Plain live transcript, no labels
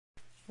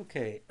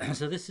Okay,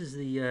 so this is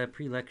the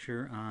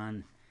pre-lecture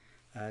on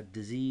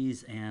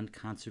disease and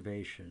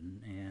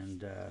conservation,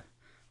 and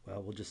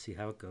well, we'll just see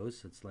how it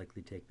goes. It's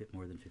likely to take a bit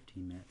more than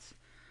 15 minutes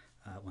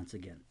once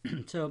again.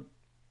 So,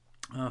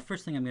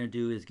 first thing I'm going to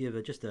do is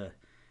give just a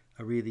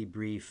really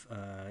brief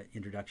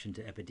introduction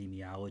to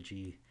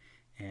epidemiology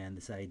and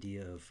this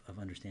idea of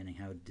understanding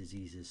how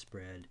diseases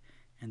spread,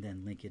 and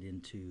then link it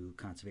into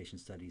conservation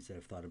studies that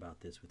have thought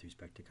about this with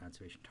respect to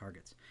conservation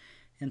targets.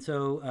 And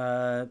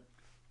so,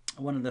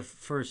 one of the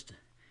first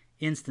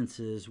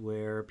instances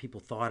where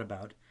people thought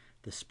about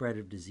the spread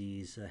of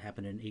disease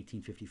happened in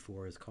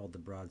 1854. It's called the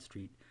Broad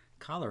Street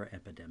cholera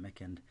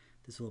epidemic, and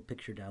this little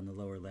picture down the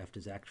lower left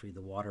is actually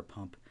the water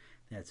pump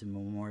that's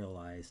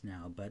memorialized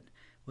now. But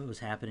what was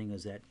happening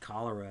was that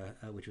cholera,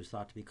 which was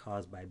thought to be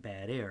caused by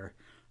bad air,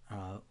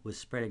 was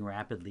spreading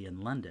rapidly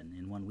in London.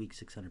 In 1 week,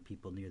 600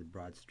 people near the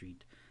Broad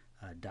Street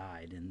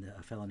died, and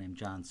a fellow named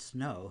John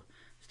Snow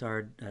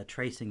started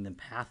tracing the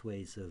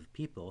pathways of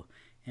people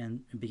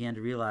and began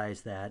to realize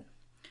that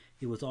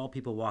it was all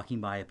people walking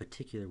by a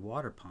particular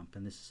water pump.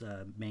 And this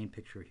main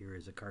picture here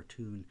is a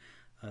cartoon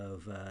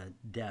of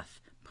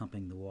death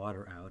pumping the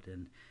water out,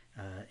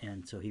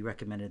 and so he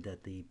recommended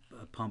that the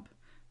pump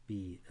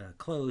be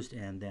closed,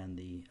 and then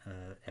the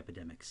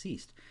epidemic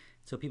ceased.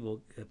 So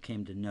people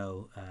came to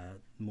know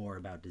more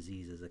about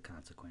disease as a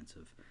consequence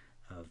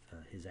of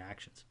his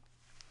actions.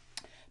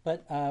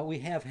 But we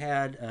have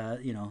had,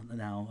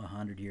 now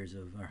 100 years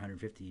or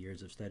 150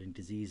 years of studying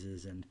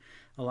diseases, and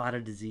a lot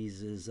of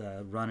diseases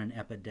run in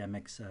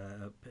epidemics,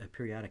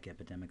 periodic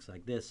epidemics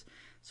like this.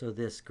 So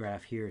this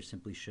graph here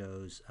simply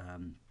shows,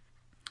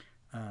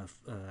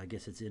 I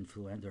guess it's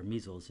influenza or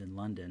measles in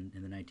London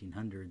in the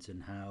 1900s,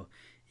 and how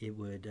it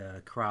would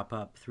crop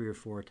up 3 or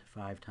 4 to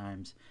 5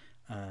 times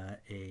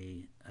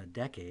a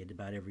decade,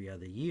 about every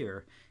other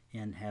year,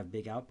 and have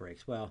big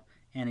outbreaks. Well,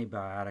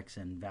 antibiotics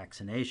and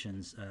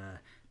vaccinations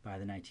by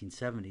the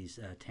 1970s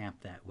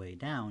tamped that way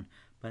down.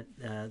 But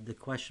the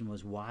question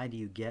was, why do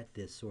you get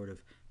this sort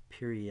of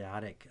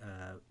periodic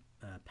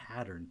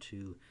pattern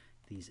to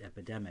these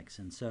epidemics?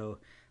 And so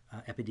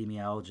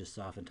epidemiologists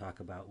often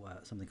talk about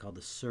something called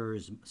the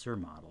SIR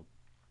model.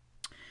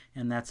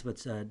 And that's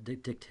what's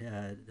depicted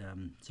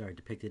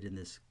in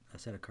this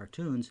set of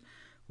cartoons,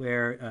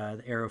 where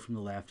the arrow from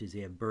the left is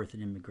you have birth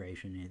and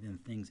immigration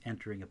and things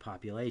entering a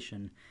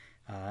population,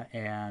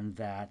 and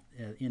that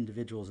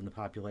individuals in the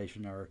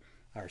population are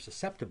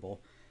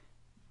susceptible,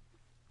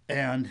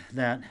 and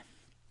that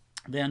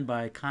then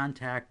by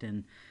contact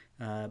and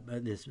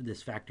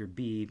this factor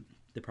B,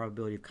 the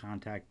probability of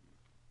contact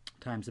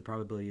times the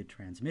probability of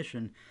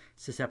transmission,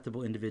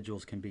 susceptible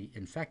individuals can be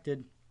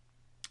infected.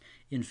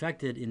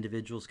 Infected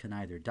individuals can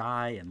either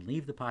die and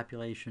leave the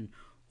population,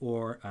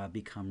 or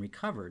become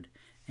recovered.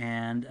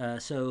 And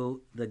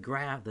so the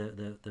graph,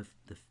 the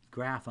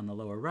graph on the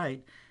lower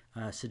right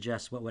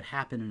suggests what would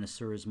happen in a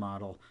SIRS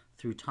model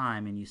through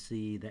time, and you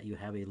see that you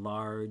have a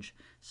large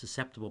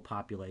susceptible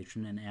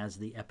population, and as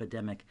the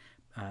epidemic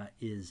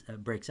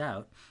breaks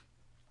out,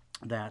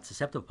 that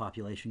susceptible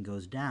population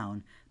goes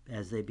down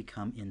as they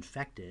become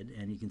infected.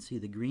 And you can see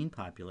the green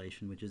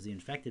population, which is the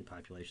infected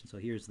population. So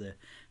here's the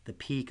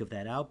peak of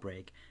that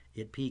outbreak.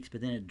 It peaks,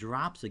 but then it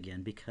drops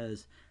again,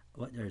 because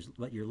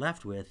what you're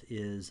left with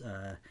is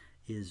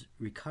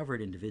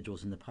recovered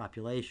individuals in the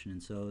population,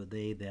 and so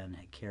they then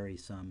carry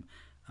some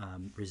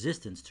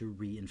resistance to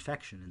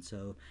reinfection, and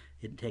so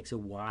it takes a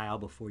while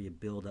before you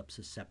build up a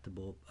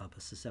susceptible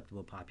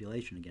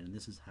population again. And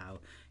this is how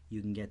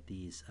you can get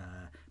these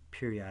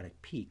periodic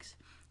peaks.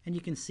 And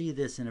you can see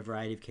this in a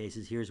variety of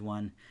cases. Here's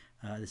one.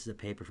 This is a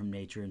paper from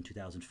Nature in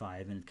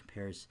 2005, and it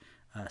compares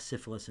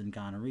syphilis and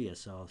gonorrhea.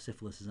 So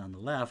syphilis is on the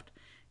left,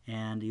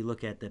 and you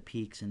look at the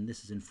peaks, and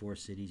this is in 4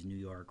 cities: New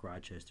York,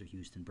 Rochester,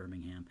 Houston,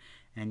 Birmingham.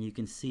 And you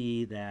can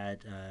see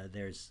that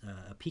there's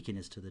a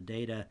peakiness to the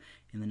data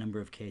in the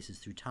number of cases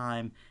through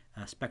time.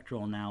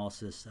 Spectral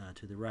analysis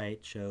to the right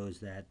shows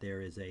that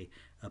there is a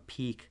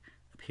peak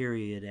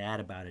period at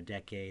about a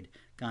decade.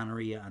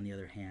 Gonorrhea, on the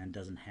other hand,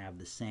 doesn't have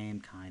the same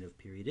kind of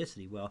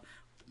periodicity. Well,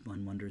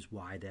 one wonders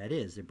why that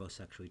is. They're both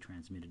sexually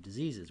transmitted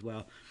diseases.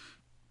 Well,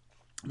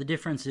 the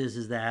difference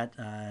is that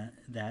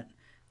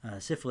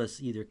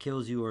syphilis either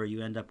kills you, or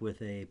you end up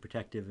with a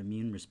protective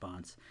immune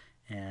response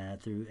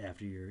after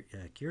you're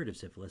cured of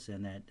syphilis,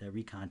 and that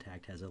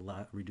recontact has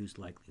a reduced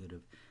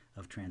likelihood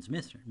of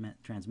transmission.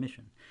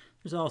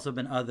 There's also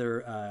been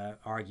other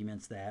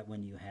arguments that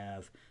when you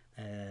have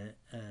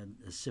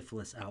a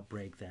syphilis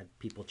outbreak, that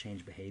people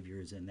change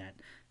behaviors, and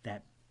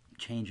that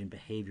change in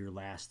behavior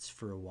lasts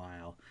for a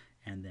while,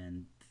 and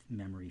then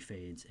memory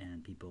fades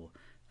and people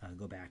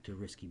go back to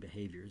risky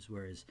behaviors,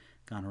 whereas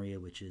gonorrhea,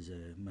 which is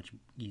a much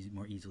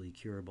more easily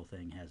curable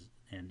thing,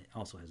 and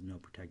also has no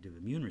protective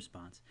immune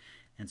response,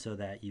 and so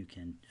that you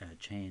can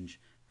change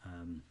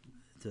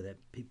so that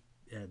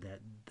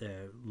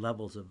the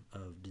levels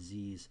of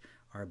disease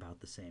are about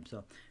the same.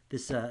 So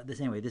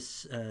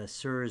this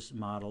SIRS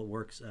model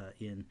works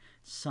in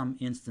some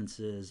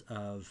instances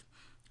of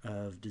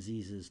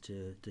diseases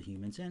to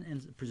humans,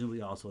 and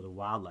presumably also to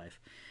wildlife.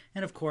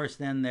 And of course,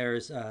 then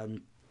there's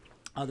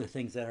other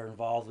things that are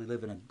involved. We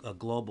live in a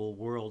global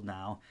world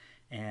now,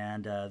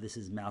 and this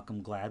is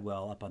Malcolm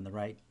Gladwell up on the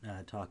right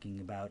talking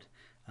about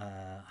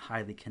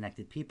highly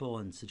connected people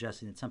and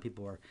suggesting that some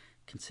people are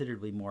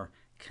considerably more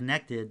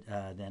connected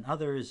than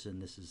others.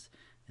 And this is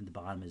in the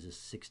bottom is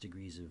just 6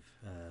 degrees of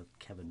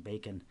Kevin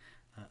Bacon,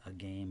 a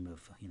game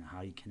of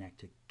how you connect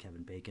to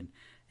Kevin Bacon,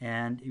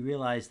 and you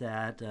realize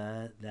that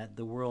that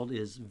the world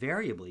is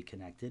variably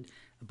connected,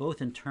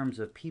 both in terms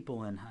of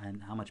people and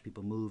how much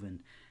people move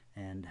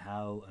and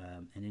how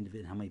an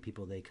individual, how many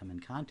people they come in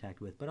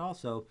contact with, but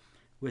also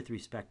with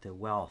respect to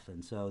wealth.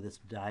 And so this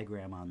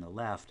diagram on the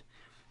left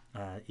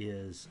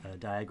is a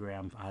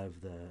diagram out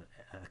of the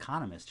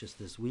Economist just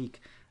this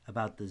week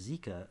about the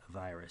Zika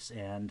virus,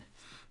 and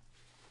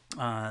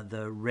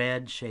the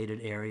red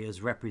shaded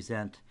areas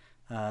represent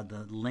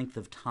the length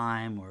of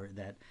time or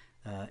that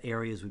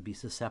areas would be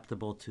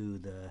susceptible to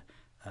the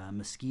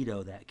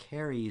mosquito that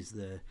carries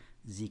the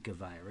Zika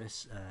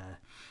virus,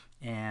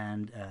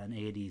 and an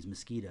Aedes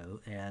mosquito,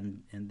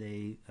 and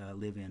they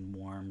live in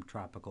warm,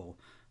 tropical,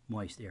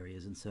 moist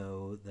areas. And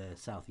so the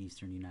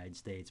southeastern United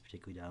States,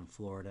 particularly down in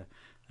Florida,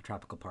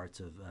 tropical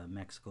parts of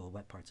Mexico,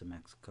 wet parts of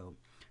Mexico,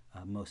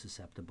 most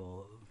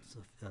susceptible,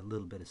 a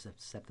little bit of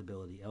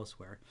susceptibility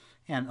elsewhere,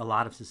 and a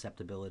lot of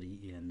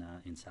susceptibility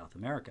in South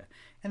America.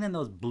 And then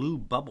those blue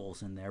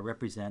bubbles in there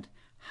represent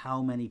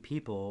how many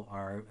people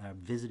are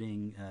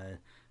visiting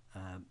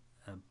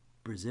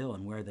Brazil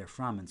and where they're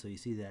from. And so you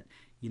see that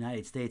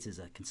United States is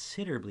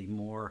considerably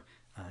more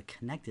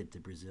connected to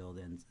Brazil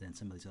than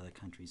some of these other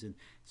countries. And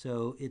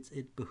so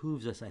it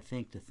behooves us, I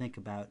think, to think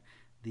about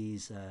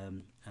these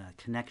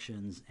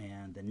connections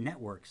and the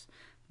networks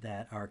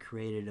that are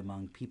created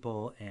among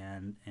people,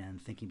 and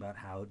thinking about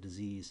how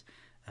disease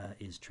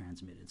is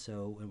transmitted.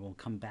 So we'll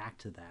come back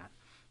to that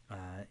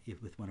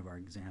with one of our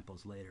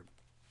examples later.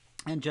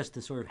 And just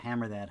to sort of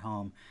hammer that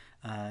home,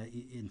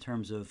 in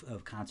terms of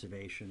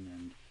conservation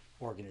and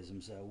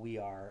organisms, we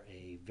are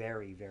a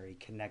very, very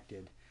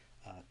connected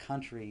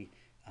country.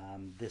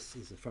 This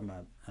is from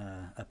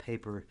a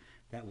paper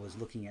that was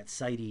looking at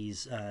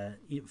CITES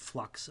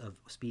flux of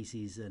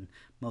species, and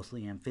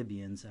mostly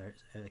amphibians.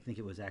 I think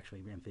it was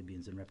actually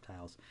amphibians and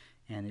reptiles.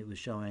 And it was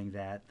showing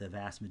that the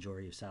vast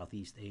majority of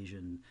Southeast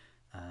Asian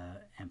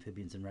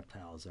amphibians and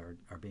reptiles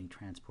are being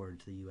transported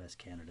to the U.S.,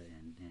 Canada,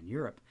 and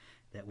Europe,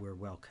 that we're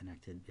well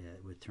connected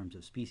with terms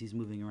of species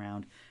moving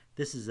around.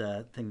 This is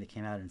a thing that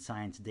came out in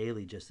Science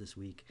Daily just this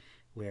week,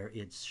 where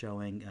it's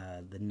showing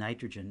the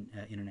nitrogen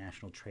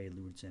international trade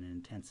routes and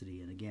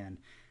intensity. And again,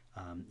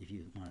 if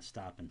you want to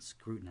stop and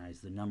scrutinize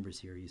the numbers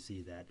here, you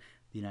see that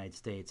the United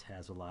States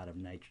has a lot of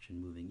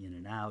nitrogen moving in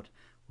and out.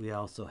 We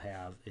also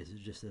have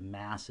just a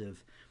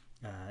massive,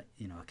 a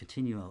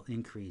continual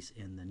increase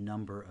in the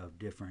number of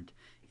different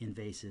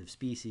invasive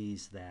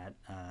species that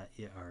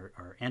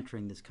are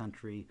entering this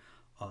country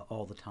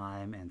all the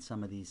time. And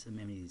many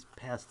of these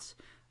pests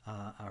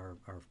are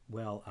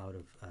well out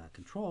of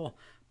control,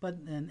 but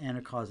and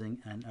are causing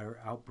and are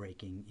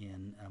outbreaking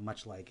in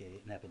much like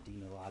an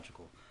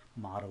epidemiological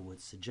model would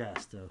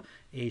suggest.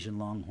 Asian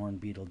longhorn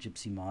beetle,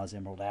 gypsy moths,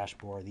 emerald ash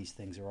borer, these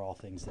things are all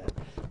things that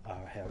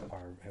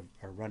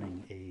are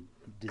running a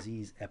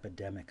disease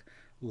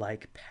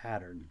epidemic-like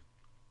pattern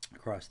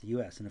across the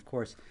U.S. And of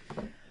course,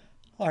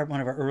 one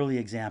of our early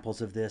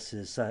examples of this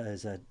is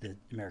the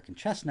American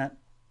chestnut.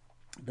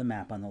 The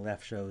map on the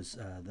left shows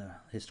the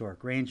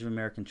historic range of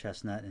American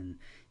chestnut, and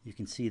you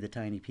can see the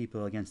tiny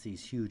people against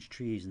these huge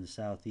trees in the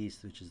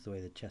southeast, which is the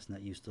way the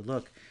chestnut used to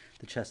look.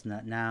 The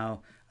chestnut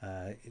now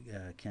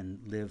can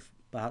live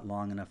about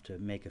long enough to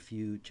make a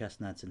few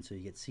chestnuts, and so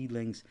you get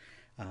seedlings.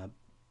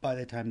 By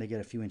the time they get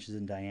a few inches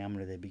in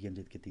diameter, they begin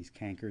to get these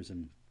cankers,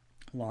 and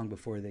long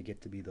before they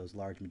get to be those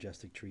large,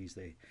 majestic trees,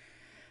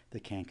 the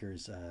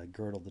cankers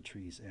girdle the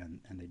trees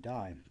and they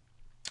die.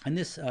 And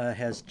this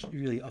has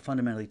really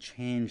fundamentally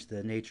changed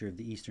the nature of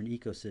the eastern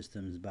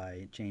ecosystems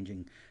by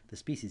changing the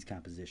species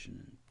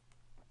composition.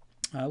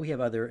 We have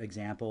other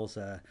examples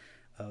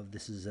of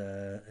this. Is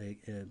a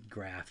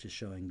graph just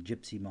showing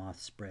gypsy moth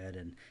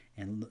spread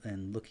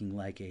and looking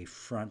like a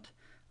front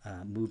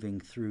moving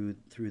through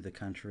the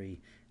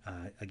country.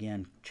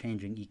 Again,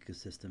 changing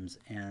ecosystems.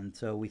 And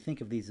so we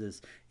think of these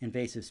as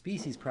invasive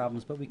species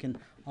problems, but we can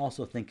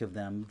also think of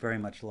them very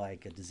much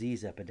like a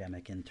disease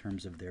epidemic in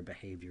terms of their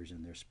behaviors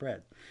and their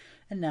spread.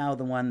 And now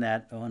the one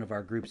that one of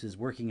our groups is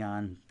working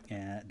on,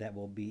 that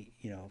we'll be,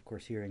 of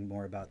course, hearing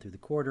more about through the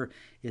quarter,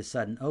 is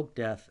sudden oak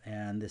death,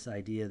 and this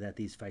idea that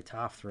these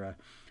Phytophthora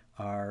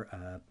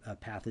are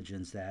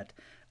pathogens that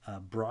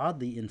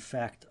broadly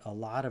infect a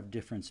lot of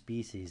different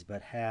species,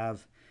 but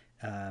have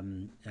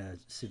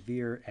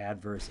severe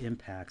adverse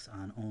impacts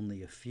on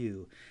only a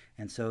few.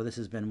 And so this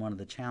has been one of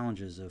the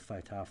challenges of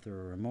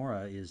Phytophthora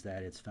remora, is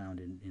that it's found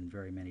in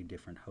very many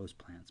different host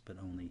plants, but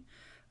only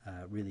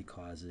really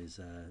causes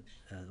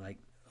like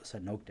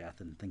sudden oak death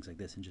and things like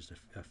this in just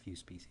a few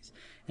species.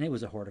 And it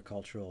was a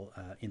horticultural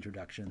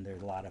introduction.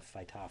 There's a lot of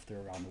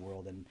Phytophthora around the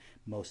world, and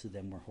most of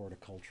them were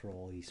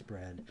horticulturally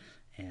spread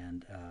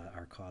and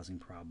are causing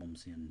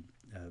problems in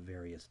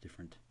various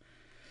different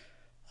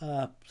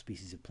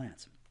species of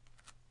plants.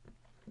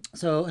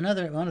 So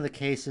one of the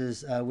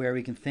cases where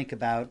we can think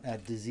about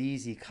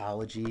disease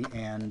ecology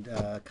and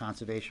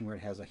conservation where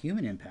it has a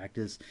human impact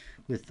is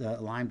with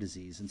Lyme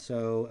disease. And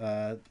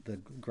so the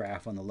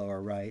graph on the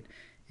lower right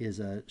is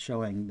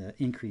showing the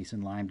increase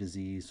in Lyme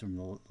disease from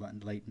the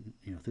late,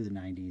 through the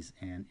 90s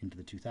and into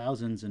the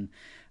 2000s. And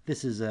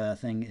this is a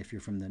thing, if you're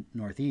from the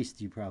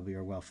Northeast, you probably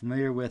are well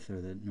familiar with, or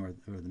the North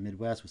or the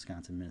Midwest,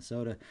 Wisconsin,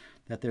 Minnesota,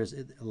 that there's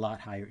a lot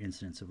higher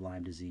incidence of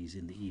Lyme disease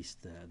in the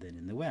East than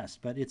in the West.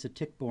 But it's a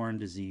tick-borne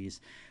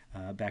disease,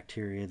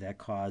 bacteria that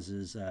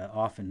causes,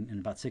 often in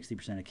about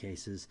 60% of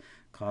cases,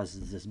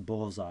 causes this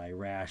bullseye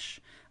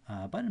rash,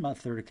 but in about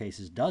a third of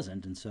cases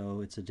doesn't, and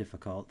so it's a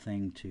difficult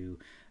thing to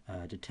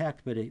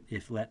detect. But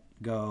if let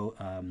go,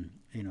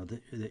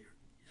 the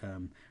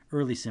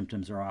early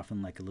symptoms are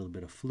often like a little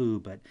bit of flu,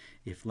 but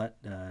if let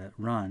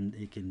run,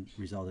 it can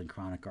result in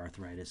chronic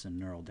arthritis and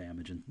neural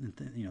damage,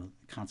 and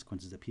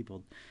consequences that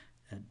people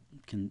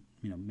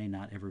may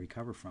not ever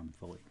recover from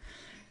fully.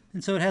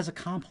 And so it has a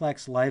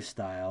complex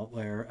lifestyle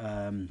where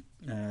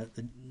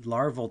the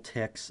larval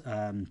ticks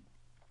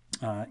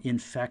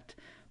infect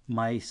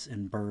mice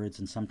and birds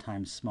and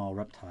sometimes small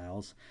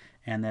reptiles,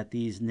 and that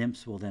these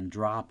nymphs will then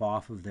drop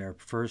off of their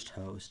first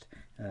host.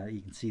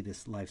 You can see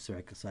this life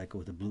cycle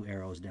with the blue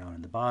arrows down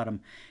in the bottom,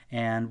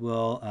 and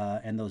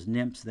those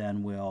nymphs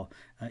then will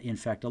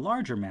infect a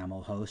larger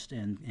mammal host,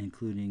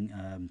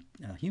 including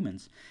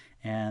humans,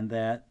 and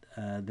that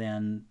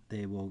then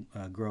they will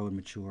grow and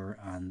mature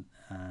on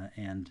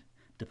and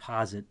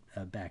deposit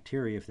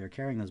bacteria. If they're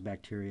carrying those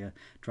bacteria,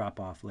 drop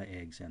off, lay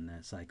eggs, and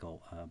the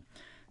cycle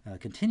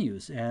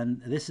continues.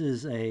 And this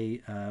is a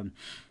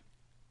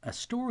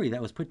story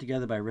that was put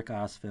together by Rick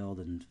Osfeld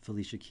and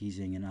Felicia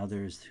Keesing and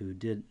others who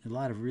did a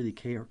lot of really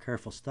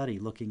careful study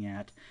looking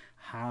at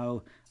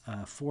how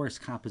forest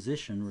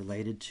composition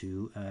related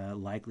to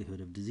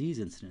likelihood of disease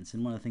incidence.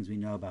 And one of the things we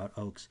know about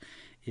oaks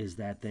is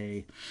that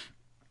they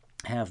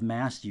have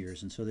mass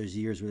years, and so there's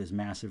years where there's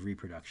massive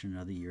reproduction and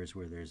other years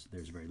where there's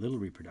very little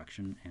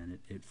reproduction, and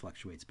it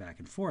fluctuates back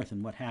and forth.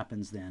 And what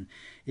happens then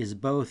is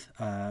both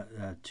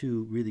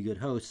two really good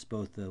hosts,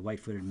 both the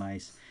white-footed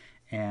mice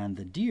and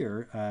the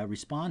deer,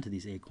 respond to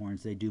these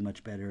acorns. They do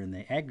much better, and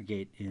they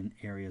aggregate in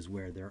areas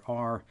where there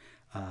are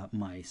where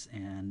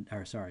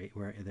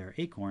there are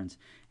acorns,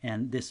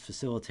 and this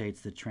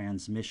facilitates the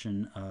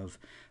transmission of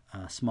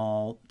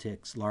small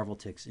ticks, larval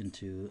ticks,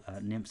 into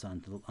nymphs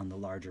on the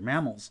larger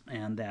mammals,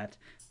 and that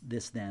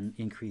this then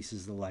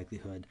increases the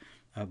likelihood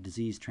of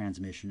disease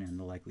transmission and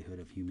the likelihood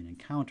of human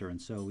encounter.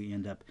 And so we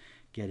end up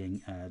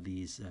getting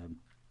these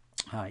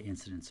high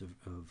incidence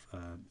of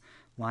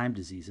Lyme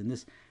disease. And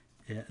this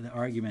the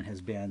argument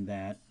has been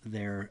that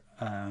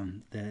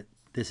that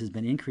this has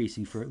been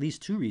increasing for at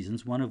least two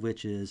reasons, one of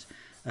which is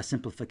a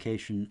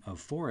simplification of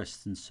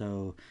forests. And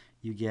so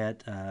you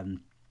get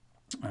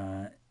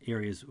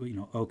areas,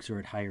 oaks are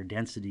at higher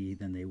density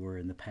than they were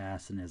in the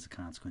past, and as a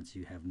consequence,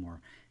 you have more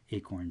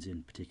acorns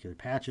in particular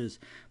patches.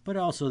 But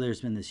also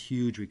there's been this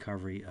huge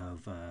recovery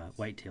of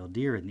white-tailed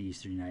deer in the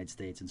eastern United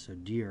States, and so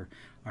deer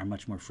are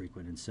much more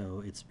frequent. And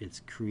so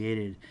it's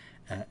created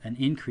an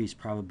increased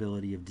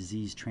probability of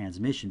disease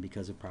transmission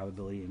because of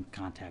probability in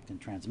contact and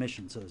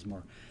transmission. So there's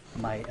more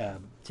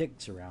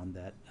ticks around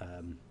that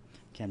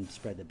can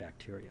spread the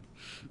bacteria.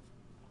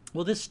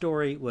 Well, this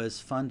story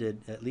was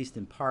funded, at least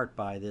in part,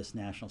 by this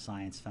National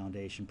Science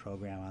Foundation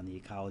program on the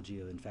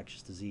ecology of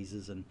infectious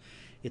diseases, and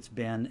it's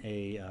been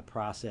a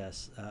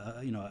process,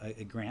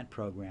 a grant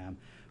program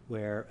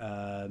where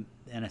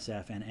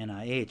NSF and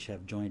NIH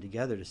have joined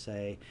together to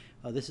say,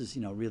 oh, this is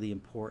really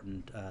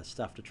important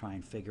stuff to try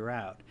and figure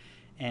out.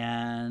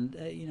 And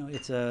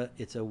it's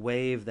a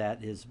wave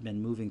that has been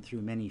moving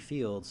through many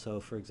fields. So,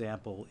 for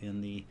example,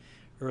 in the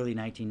early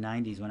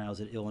 1990s, when I was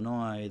at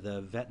Illinois,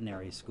 the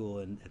veterinary school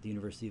at the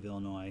University of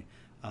Illinois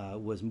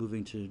was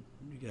moving to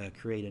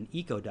create an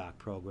eco-doc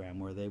program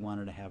where they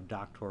wanted to have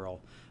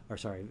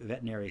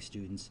veterinary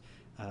students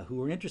who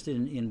were interested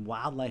in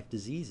wildlife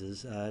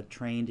diseases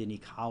trained in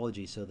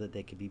ecology so that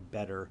they could be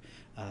better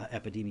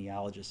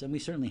epidemiologists. And we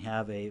certainly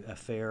have a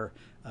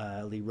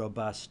fairly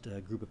robust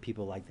group of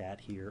people like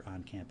that here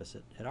on campus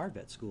at our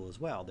vet school as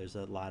well. There's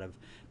a lot of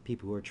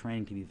people who are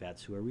training to be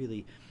vets who are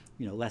really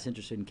less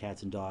interested in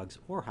cats and dogs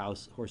or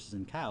horses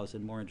and cows,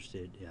 and more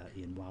interested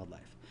in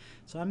wildlife.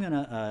 So I'm going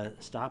to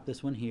stop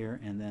this one here,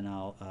 and then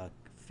I'll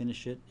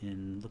finish it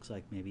in, looks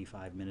like maybe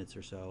 5 minutes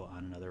or so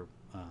on another